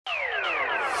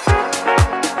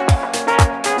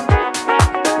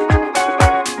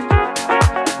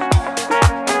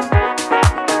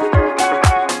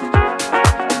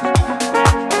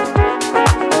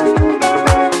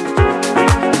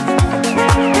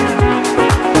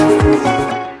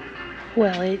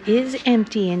Well, it is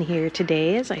empty in here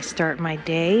today as I start my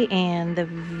day, and the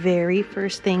very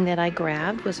first thing that I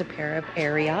grabbed was a pair of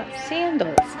Ariat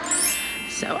sandals.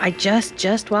 So I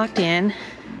just walked in,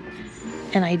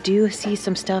 and I do see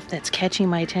some stuff that's catching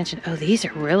my attention. Oh, these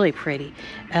are really pretty.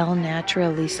 El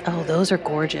Naturalis. Oh, those are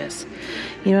gorgeous.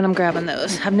 You know what? I'm grabbing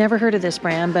those. I've never heard of this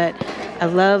brand, but I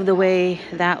love the way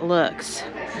that looks.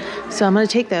 So I'm going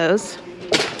to take those.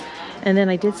 And then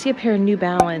I did see a pair of New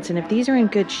Balance, and if these are in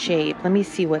good shape, let me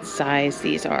see what size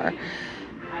these are.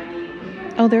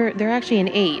 Oh, they're actually an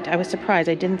 8. I was surprised.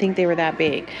 I didn't think they were that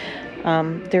big.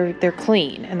 They're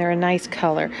clean and they're a nice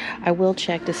color. I will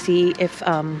check to see if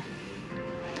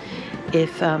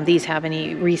these have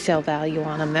any resale value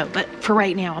on them though. But for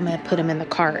right now, I'm gonna put them in the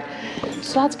cart.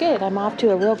 So that's good. I'm off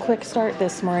to a real quick start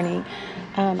this morning.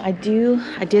 I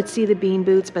did see the bean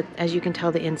boots, but as you can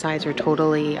tell, the insides are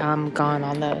totally gone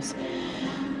on those.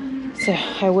 So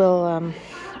I will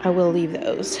leave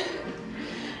those.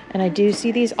 And I do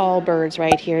see these Allbirds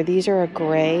right here. These are a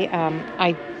gray.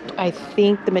 I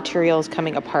think the material is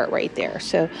coming apart right there,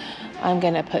 so I'm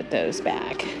gonna put those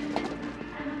back.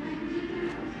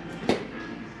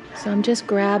 So I'm just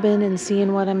grabbing and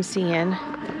seeing what I'm seeing.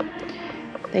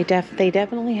 They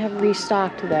definitely have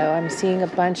restocked though. I'm seeing a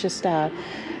bunch of stuff.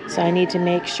 So I need to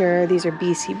make sure these are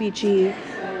BCBG.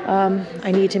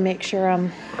 I need to make sure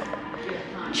I'm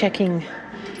checking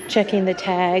the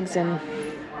tags, and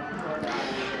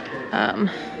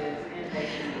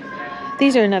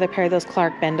these are another pair of those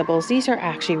Clark Bendables. These are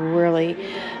actually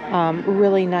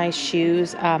really nice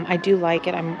shoes. I do like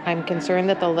it. I'm concerned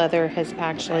that the leather has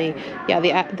actually,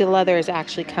 the leather is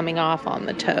actually coming off on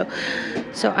the toe.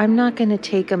 So I'm not going to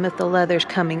take them if the leather's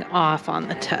coming off on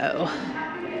the toe.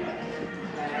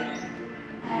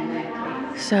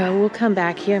 So we'll come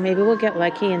back here. Maybe we'll get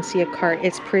lucky and see a cart.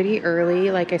 It's pretty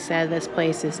early. Like I said, this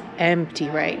place is empty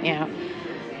right now.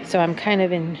 So I'm kind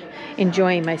of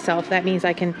enjoying myself. That means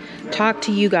I can talk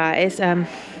to you guys.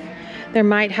 There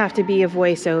might have to be a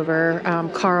voiceover.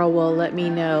 Carl will let me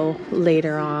know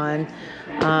later on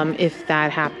if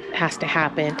that has to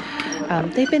happen.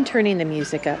 They've been turning the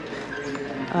music up,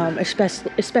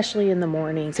 especially in the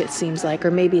mornings, it seems like.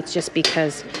 Or maybe it's just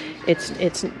because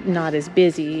it's not as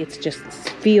busy. It just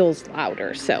feels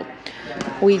louder. So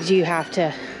we do have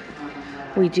to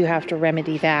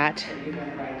remedy that.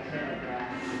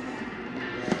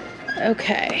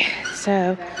 Okay,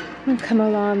 so I'm going to come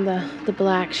along the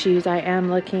black shoes. I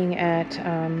am looking at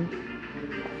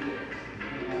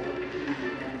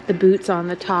the boots on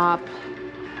the top.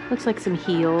 Looks like some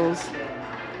heels.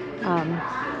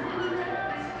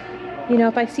 You know,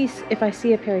 if I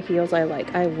see a pair of heels I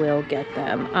like, I will get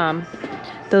them.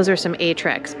 Those are some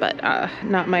Atrex, but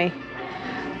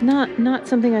not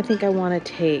something I think I want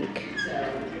to take.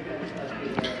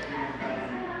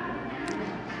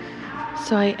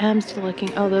 So I am still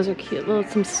looking. Oh, those are cute.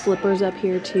 Some slippers up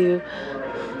here too.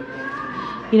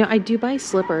 You know, I do buy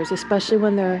slippers, especially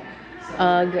when they're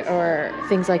UGG or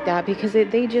things like that, because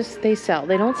they sell.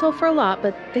 They don't sell for a lot,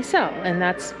 but they sell, and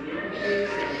that's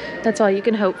all you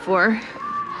can hope for.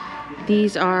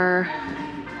 These are,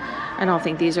 I don't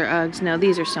think these are UGGs. No,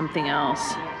 these are something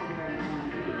else.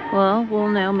 Well,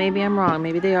 no, maybe I'm wrong.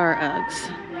 Maybe they are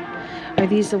UGGs. Are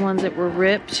these the ones that were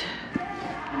ripped?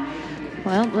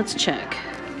 Well, let's check.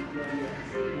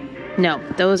 No,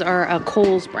 those are a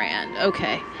Kohl's brand.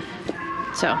 Okay.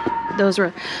 So those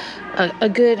were a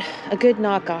good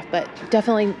knockoff, but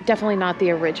definitely not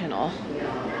the original.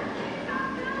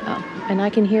 Oh, and I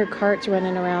can hear carts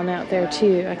running around out there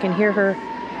too. I can hear her.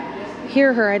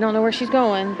 I don't know where she's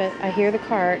going, but I hear the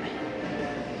cart.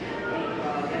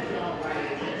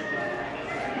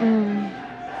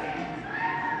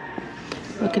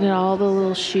 Looking at all the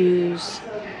little shoes.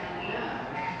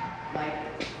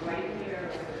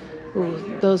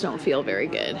 Ooh, those don't feel very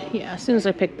good. Yeah, as soon as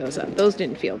I picked those up, those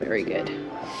didn't feel very good.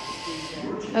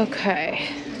 Okay.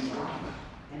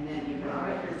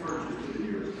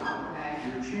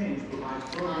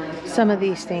 Some of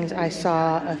these things I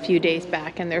saw a few days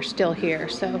back and they're still here,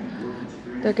 so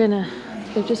they're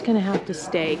just gonna have to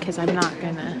stay, because I'm not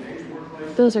gonna.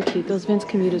 Those are cute. Those Vince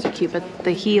Commutas are cute, but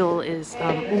the heel is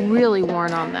really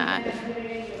worn on that.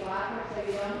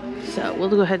 So we'll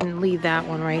go ahead and leave that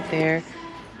one right there.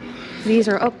 These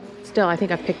are, still, I think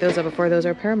I've picked those up before. Those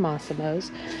are a pair of Massimos.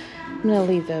 I'm going to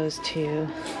leave those too.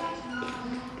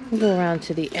 We'll go around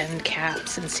to the end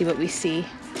caps and see what we see.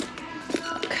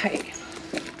 Okay.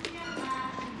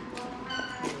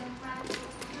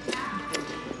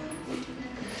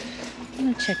 I'm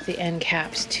going to check the end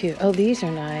caps too. Oh, these are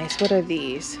nice. What are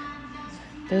these?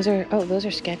 Those are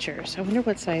Skechers. I wonder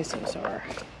what size those are.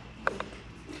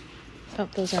 Oh,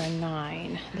 those are a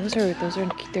 9.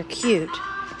 They're cute.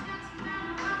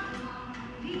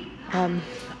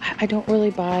 I don't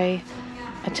really buy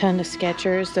a ton of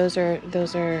Skechers.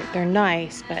 They're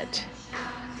nice, but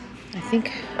I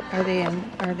think are they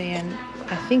in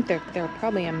I think they're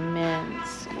probably a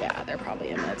men's. Yeah, they're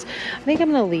probably a men's. I think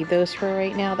I'm gonna leave those for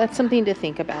right now. That's something to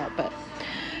think about, but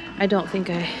I don't think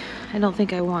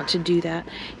I want to do that.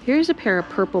 Here's a pair of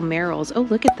purple Merrills. Oh,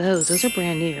 look at those. Those are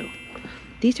brand new.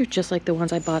 These are just like the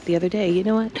ones I bought the other day. You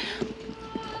know what?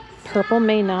 Purple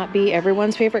may not be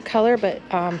everyone's favorite color, but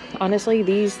honestly,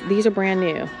 these are brand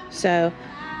new. So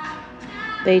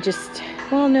they just,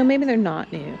 well, no, maybe they're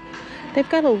not new. They've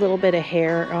got a little bit of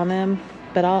hair on them,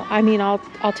 but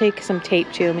I'll take some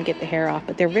tape to them and get the hair off.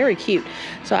 But they're very cute,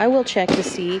 so I will check to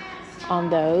see on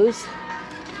those.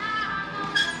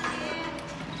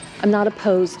 I'm not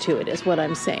opposed to it, is what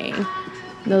I'm saying.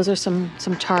 Those are some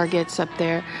Targets up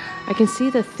there. I can see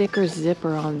the thicker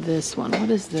zipper on this one. What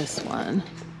is this one?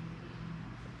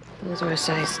 Those are a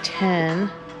size 10.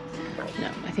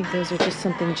 No, I think those are just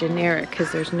something generic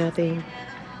because there's nothing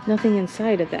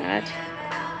inside of that.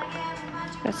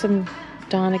 Got some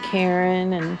Donna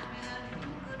Karan and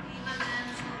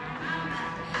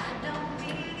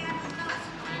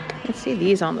I see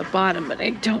these on the bottom, but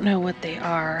I don't know what they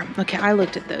are. Okay, I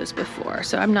looked at those before,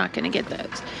 so I'm not going to get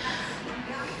those.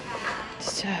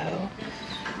 So,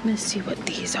 let's see what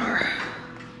these are.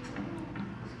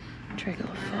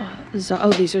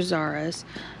 Oh, these are Zara's.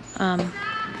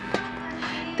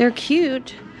 They're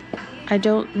cute. I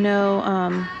don't know.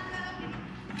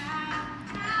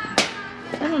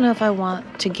 I don't know if I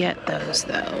want to get those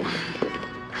though.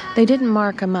 They didn't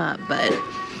mark them up, but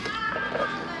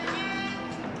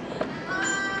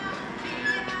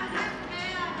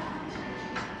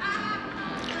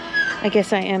I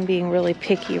guess I am being really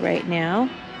picky right now.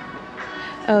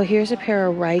 Oh, here's a pair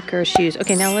of Riker shoes.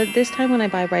 Okay, now this time when I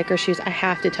buy Riker shoes, I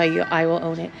have to tell you I will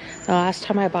own it. The last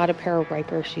time I bought a pair of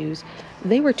Riker shoes,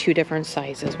 they were 2 different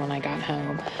sizes when I got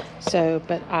home. So,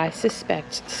 but I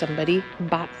suspect somebody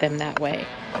bought them that way.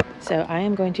 So I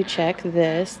am going to check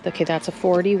this. Okay, that's a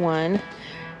 41.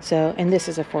 So, and this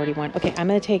is a 41. Okay, I'm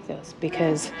going to take those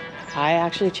because I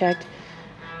actually checked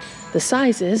the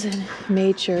sizes and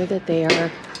made sure that they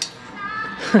are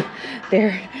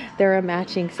they're a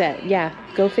matching set. Yeah,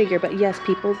 go figure. But yes,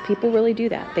 people really do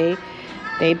that.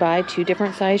 They buy 2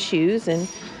 different size shoes and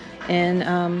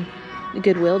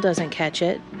Goodwill doesn't catch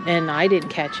it, and I didn't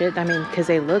catch it. I mean, because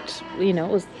they looked, it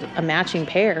was a matching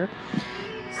pair.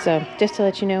 So just to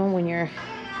let you know, when you're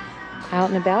out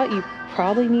and about, you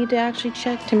probably need to actually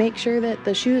check to make sure that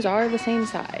the shoes are the same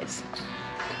size.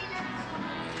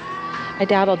 I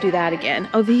doubt I'll do that again.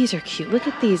 Oh, these are cute. Look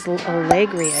at these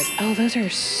Allegrias. Oh, those are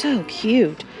so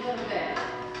cute.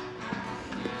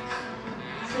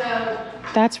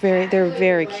 They're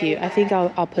very cute. I think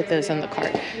I'll put those in the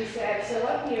cart.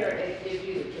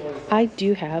 I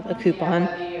do have a coupon,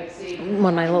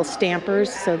 one of my little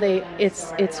stampers, so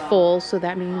it's full, so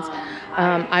that means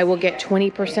I will get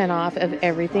 20% off of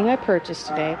everything I purchased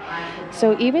today.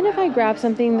 So even if I grab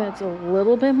something that's a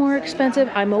little bit more expensive,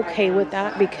 I'm okay with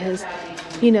that because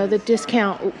the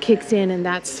discount kicks in and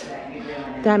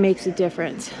that makes a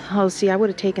difference. Oh, see, I would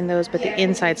have taken those, but the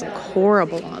insides look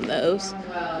horrible on those.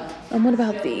 And what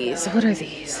about these? What are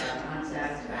these?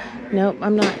 Nope,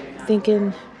 I'm not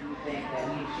thinking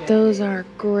those are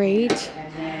great.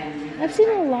 I've seen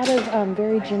a lot of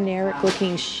very generic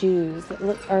looking shoes that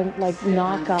are like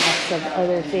knockoffs of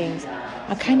other things.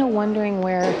 I'm kind of wondering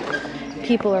where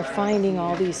people are finding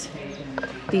all these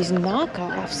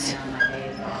knockoffs,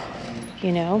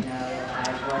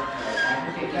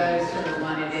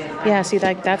 Yeah, see,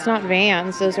 like that's not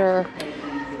Vans. Those are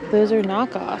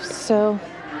knockoffs. So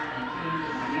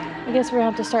I guess we're gonna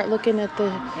have to start looking at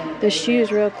the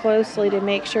shoes real closely to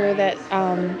make sure that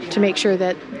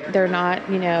they're not,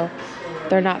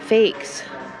 they're not fakes.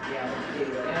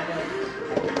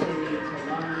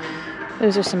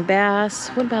 Those are some Bass.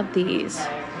 What about these?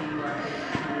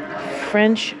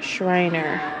 French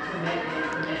Shriner.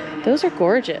 Those are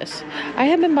gorgeous. I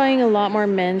have been buying a lot more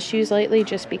men's shoes lately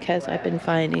just because I've been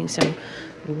finding some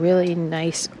really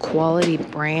nice quality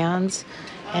brands,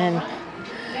 and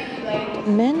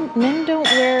men don't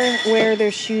wear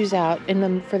their shoes out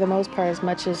for the most part as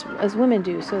much as women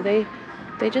do. So they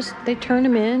turn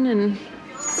them in, and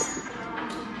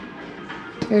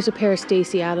here's a pair of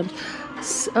Stacy Adams.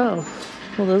 Oh,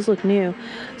 well, those look new.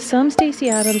 Some Stacy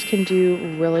Adams can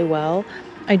do really well.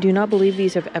 I do not believe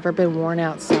these have ever been worn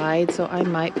outside, so I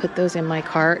might put those in my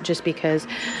cart just because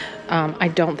I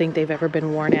don't think they've ever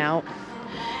been worn out,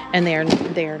 and they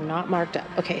are not marked up.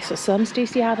 Okay, so some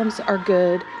Stacy Adams are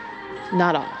good.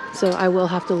 not all. So I will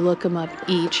have to look them up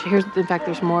each. Here's, in fact,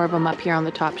 there's more of them up here on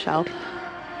the top shelf.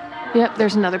 Yep,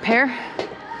 there's another pair.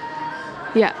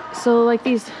 Yeah, so like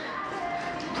these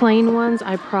plain ones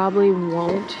I probably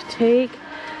won't take.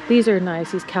 These are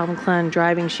nice, these Calvin Klein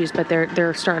driving shoes, but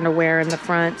they're starting to wear in the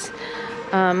fronts.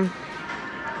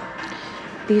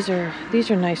 These are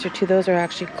nicer too. Those are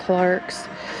actually Clark's.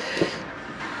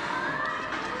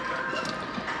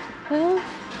 Well,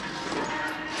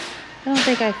 I don't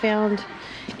think I found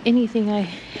anything I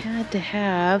had to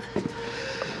have.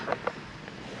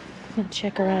 I'm gonna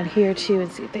check around here too and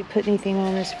see if they put anything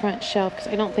on this front shelf, because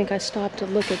I don't think I stopped to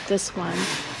look at this one.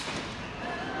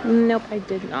 Nope, I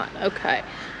did not. Okay.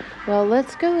 Well,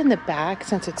 let's go in the back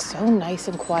since it's so nice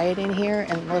and quiet in here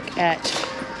and look at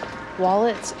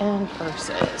wallets and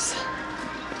purses.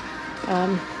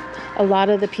 A lot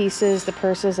of the pieces, the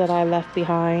purses that I left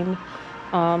behind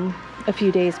a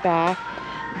few days back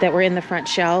that were in the front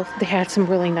shelf, they had some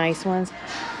really nice ones,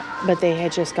 but they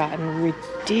had just gotten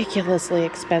ridiculously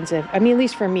expensive. I mean, at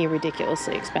least for me,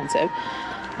 ridiculously expensive.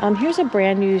 Here's a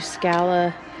brand new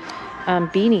Scala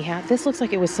beanie hat. This looks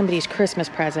like it was somebody's Christmas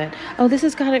present. Oh, this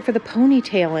has got it for the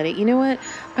ponytail in it. You know what?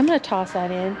 I'm gonna toss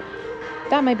that in.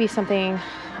 That might be something.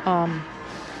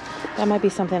 That might be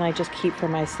something I just keep for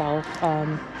myself.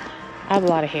 I have a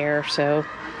lot of hair, so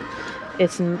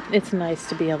it's nice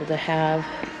to be able to have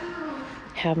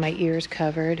my ears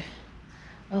covered.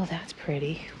 Oh, that's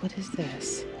pretty. What is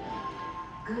this?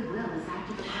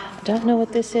 Don't know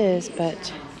what this is,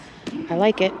 but I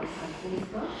like it.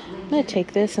 I'm gonna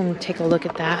take this and take a look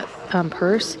at that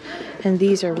purse, and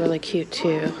these are really cute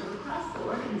too.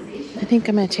 I think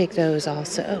I'm gonna take those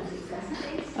also.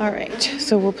 All right,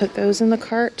 so we'll put those in the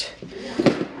cart.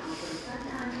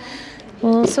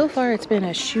 Well, so far it's been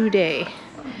a shoe day.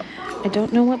 I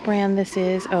don't know what brand this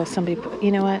is. Oh, somebody put,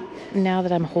 you know what? Now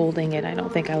that I'm holding it, I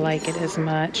don't think I like it as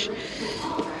much.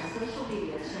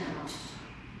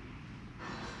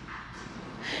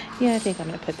 Yeah, I think I'm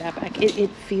gonna put that back. It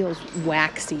feels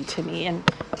waxy to me, and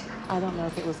I don't know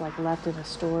if it was like left in a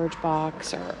storage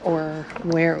box or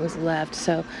where it was left.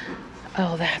 So,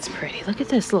 oh, that's pretty. Look at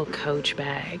this little Coach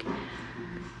bag.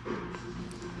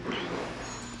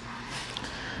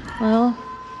 Well,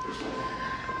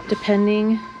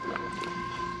 depending,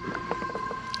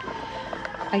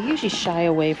 I usually shy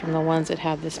away from the ones that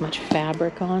have this much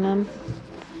fabric on them,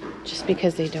 just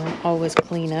because they don't always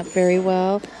clean up very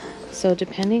well. So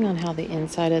depending on how the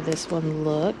inside of this one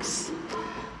looks,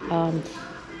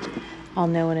 I'll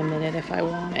know in a minute if I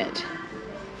want it.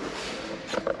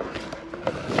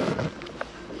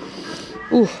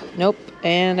 Ooh, nope,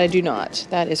 and I do not.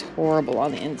 That is horrible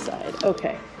on the inside.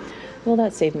 Okay, well,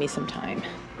 that saved me some time.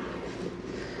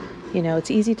 You know, it's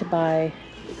easy to buy.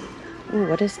 Ooh,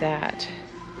 what is that?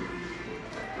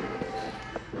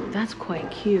 That's quite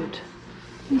cute.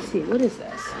 Let me see, what is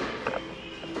this?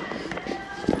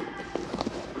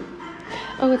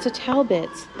 Oh, it's a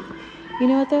Talbot's. You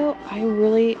know what though? I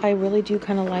really do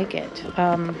kind of like it.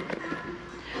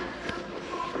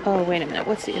 Oh, wait a minute.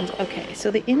 What's the inside? Okay, so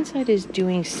the inside is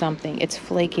doing something. It's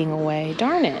flaking away.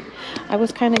 Darn it. I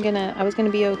was gonna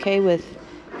be okay with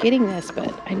getting this,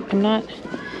 but I'm not.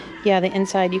 Yeah, the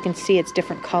inside, you can see it's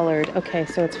different colored. Okay,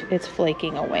 so it's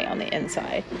flaking away on the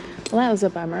inside. Well, that was a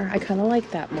bummer. I kind of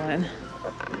like that one.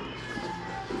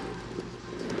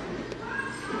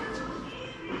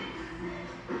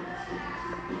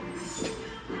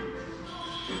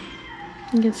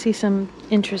 You can see some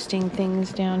interesting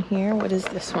things down here. What is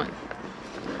this one?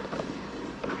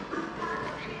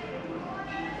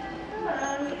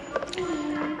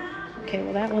 Okay,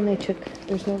 well that one they took,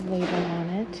 there's no label on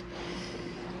it.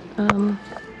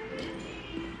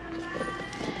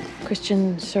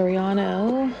 Christian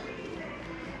Soriano.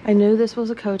 I knew this was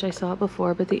a Coach. I saw it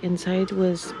before, but the inside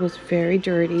was very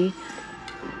dirty.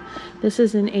 This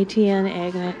is an Etienne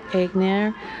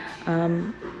Agner.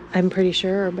 I'm pretty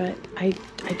sure, but I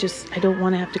don't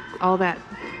want to have to, all that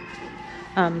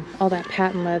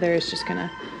patent leather is just gonna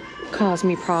cause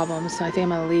me problems, so I think I'm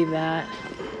gonna leave that.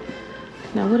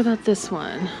 Now, what about this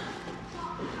one?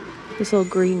 This little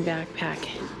green backpack.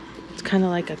 It's kind of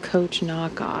like a Coach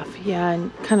knockoff. Yeah,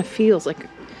 and kind of feels like a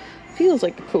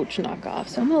Coach knockoff,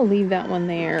 so I'm gonna leave that one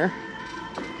there.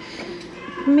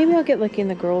 Maybe I'll get lucky and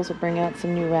the girls will bring out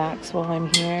some new racks while I'm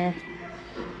here.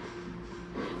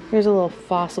 Here's a little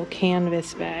fossil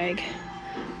canvas bag.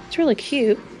 It's really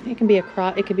cute. It can be a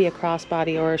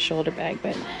crossbody or a shoulder bag,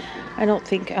 but I don't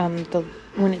think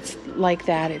when it's like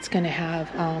that, it's going to have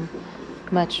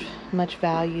much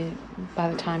value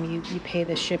by the time you pay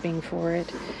the shipping for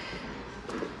it.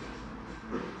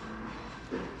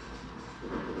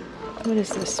 What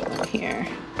is this one here?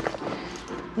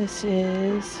 This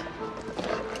is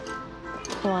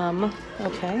plum.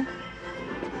 Okay.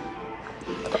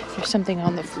 There's something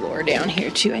on the floor down here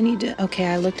too. Okay,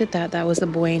 I looked at that. That was the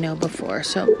bueno before.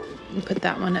 So I'll put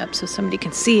that one up so somebody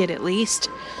can see it at least.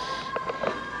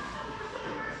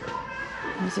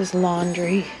 This is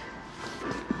laundry.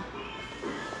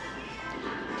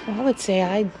 Well, I would say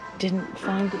I didn't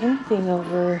find anything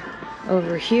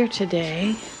over here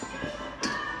today.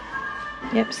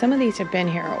 Yep, some of these have been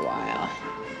here a while.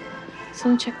 So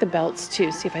let me check the belts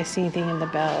too, see if I see anything in the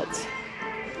belts.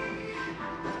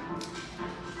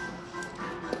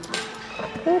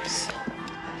 Oops.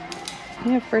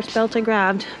 Yeah, first belt I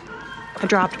grabbed. I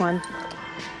dropped one.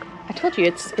 I told you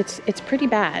it's pretty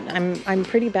bad. I'm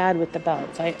pretty bad with the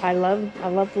belts. I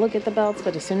love to look at the belts,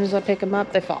 but as soon as I pick them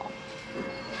up, they fall.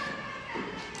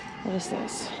 What is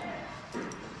this?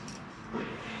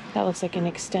 That looks like an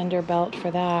extender belt for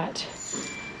that.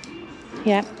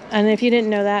 Yeah, and if you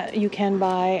didn't know that, you can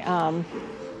buy,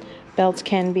 belts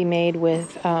can be made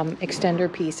with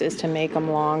extender pieces to make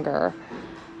them longer.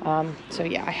 So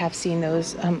yeah, I have seen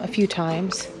those a few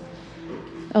times.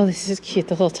 Oh, this is cute.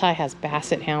 The little tie has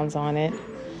basset hounds on it.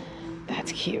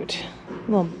 That's cute.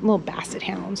 Little basset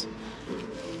hounds.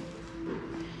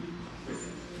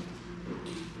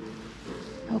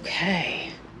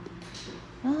 Okay.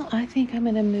 Well, I think I'm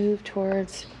gonna move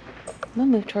towards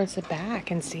the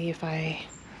back and see if I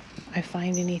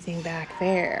find anything back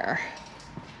there.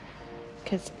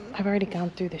 Because I've already gone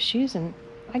through the shoes and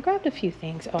I grabbed a few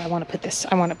things. Oh, I want to put this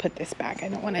back. I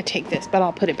don't want to take this, but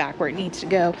I'll put it back where it needs to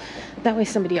go. That way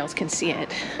somebody else can see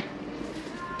it.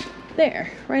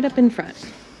 There, right up in front.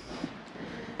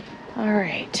 All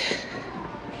right.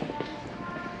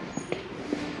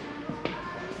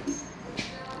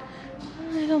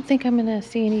 I don't think I'm gonna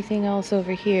see anything else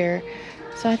over here.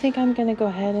 So I think I'm gonna go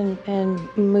ahead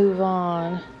and move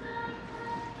on.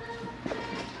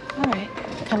 All right,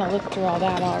 kind of looked through all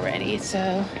that already.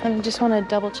 So I just want to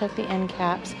double check the end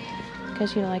caps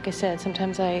because, you know, like I said,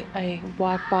 sometimes I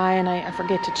walk by and I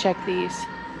forget to check these.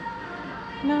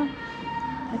 No,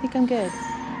 I think I'm good.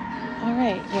 All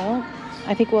right, well,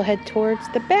 I think we'll head towards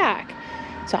the back.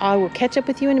 So I will catch up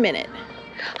with you in a minute.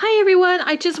 Hi everyone,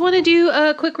 I just want to do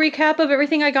a quick recap of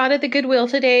everything I got at the Goodwill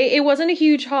today. It wasn't a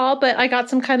huge haul, but I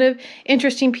got some kind of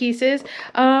interesting pieces.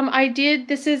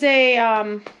 This is a,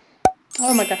 oh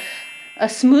my god, a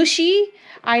smooshy.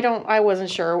 I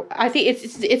wasn't sure. I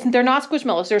think they're not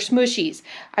squishmallows, they're smooshies.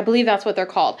 I believe that's what they're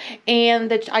called.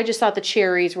 And I just thought the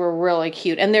cherries were really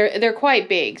cute, and they're quite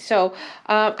big. So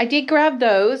I did grab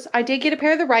those. I did get a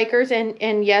pair of the Rikers,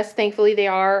 and yes, thankfully they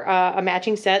are a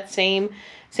matching set, same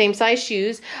size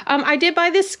shoes. I did buy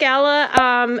this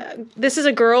Scala. This is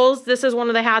a girl's. This is one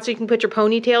of the hats you can put your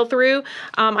ponytail through.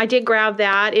 I did grab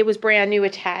that. It was brand new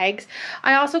with tags.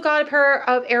 I also got a pair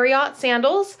of Ariat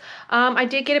sandals. I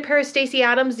did get a pair of Stacy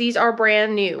Adams. These are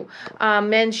brand new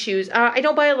men's shoes. I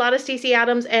don't buy a lot of Stacy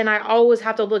Adams, and I always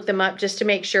have to look them up just to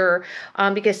make sure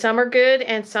because some are good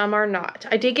and some are not.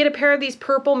 I did get a pair of these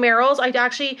purple Merrells. I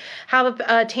actually have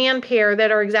a tan pair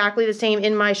that are exactly the same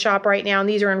in my shop right now, and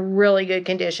these are in really good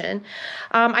condition.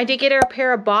 I did get a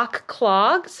pair of Bach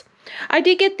clogs. I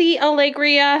did get the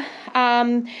Allegria.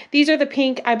 These are the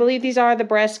pink. I believe these are the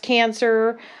breast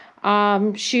cancer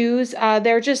shoes.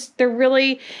 They're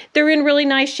in really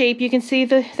nice shape. You can see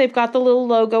they've got the little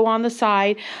logo on the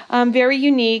side. Very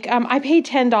unique. I paid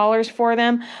 $10 for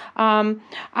them.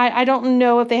 I don't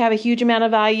know if they have a huge amount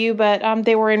of value, but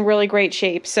they were in really great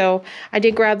shape. So I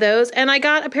did grab those, and I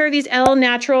got a pair of these El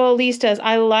Naturalistas.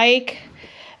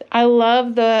 I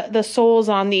love the soles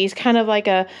on these, kind of like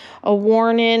a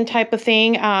worn-in type of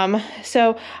thing.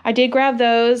 So I did grab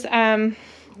those,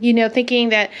 you know, thinking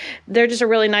that they're just a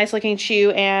really nice looking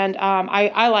shoe, and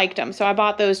I liked them, so I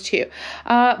bought those too.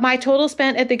 My total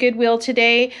spent at the Goodwill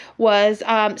today was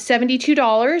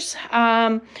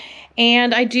 $72.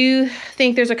 And I do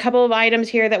think there's a couple of items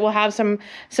here that will have some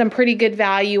pretty good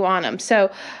value on them. So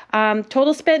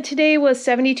total spent today was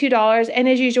 $72. And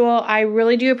as usual, I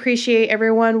really do appreciate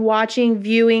everyone watching,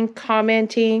 viewing,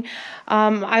 commenting.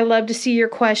 I love to see your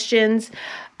questions.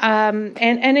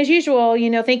 And as usual, you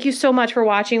know, thank you so much for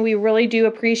watching. We really do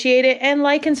appreciate it. And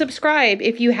like and subscribe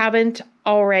if you haven't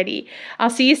already. I'll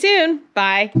see you soon.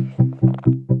 Bye.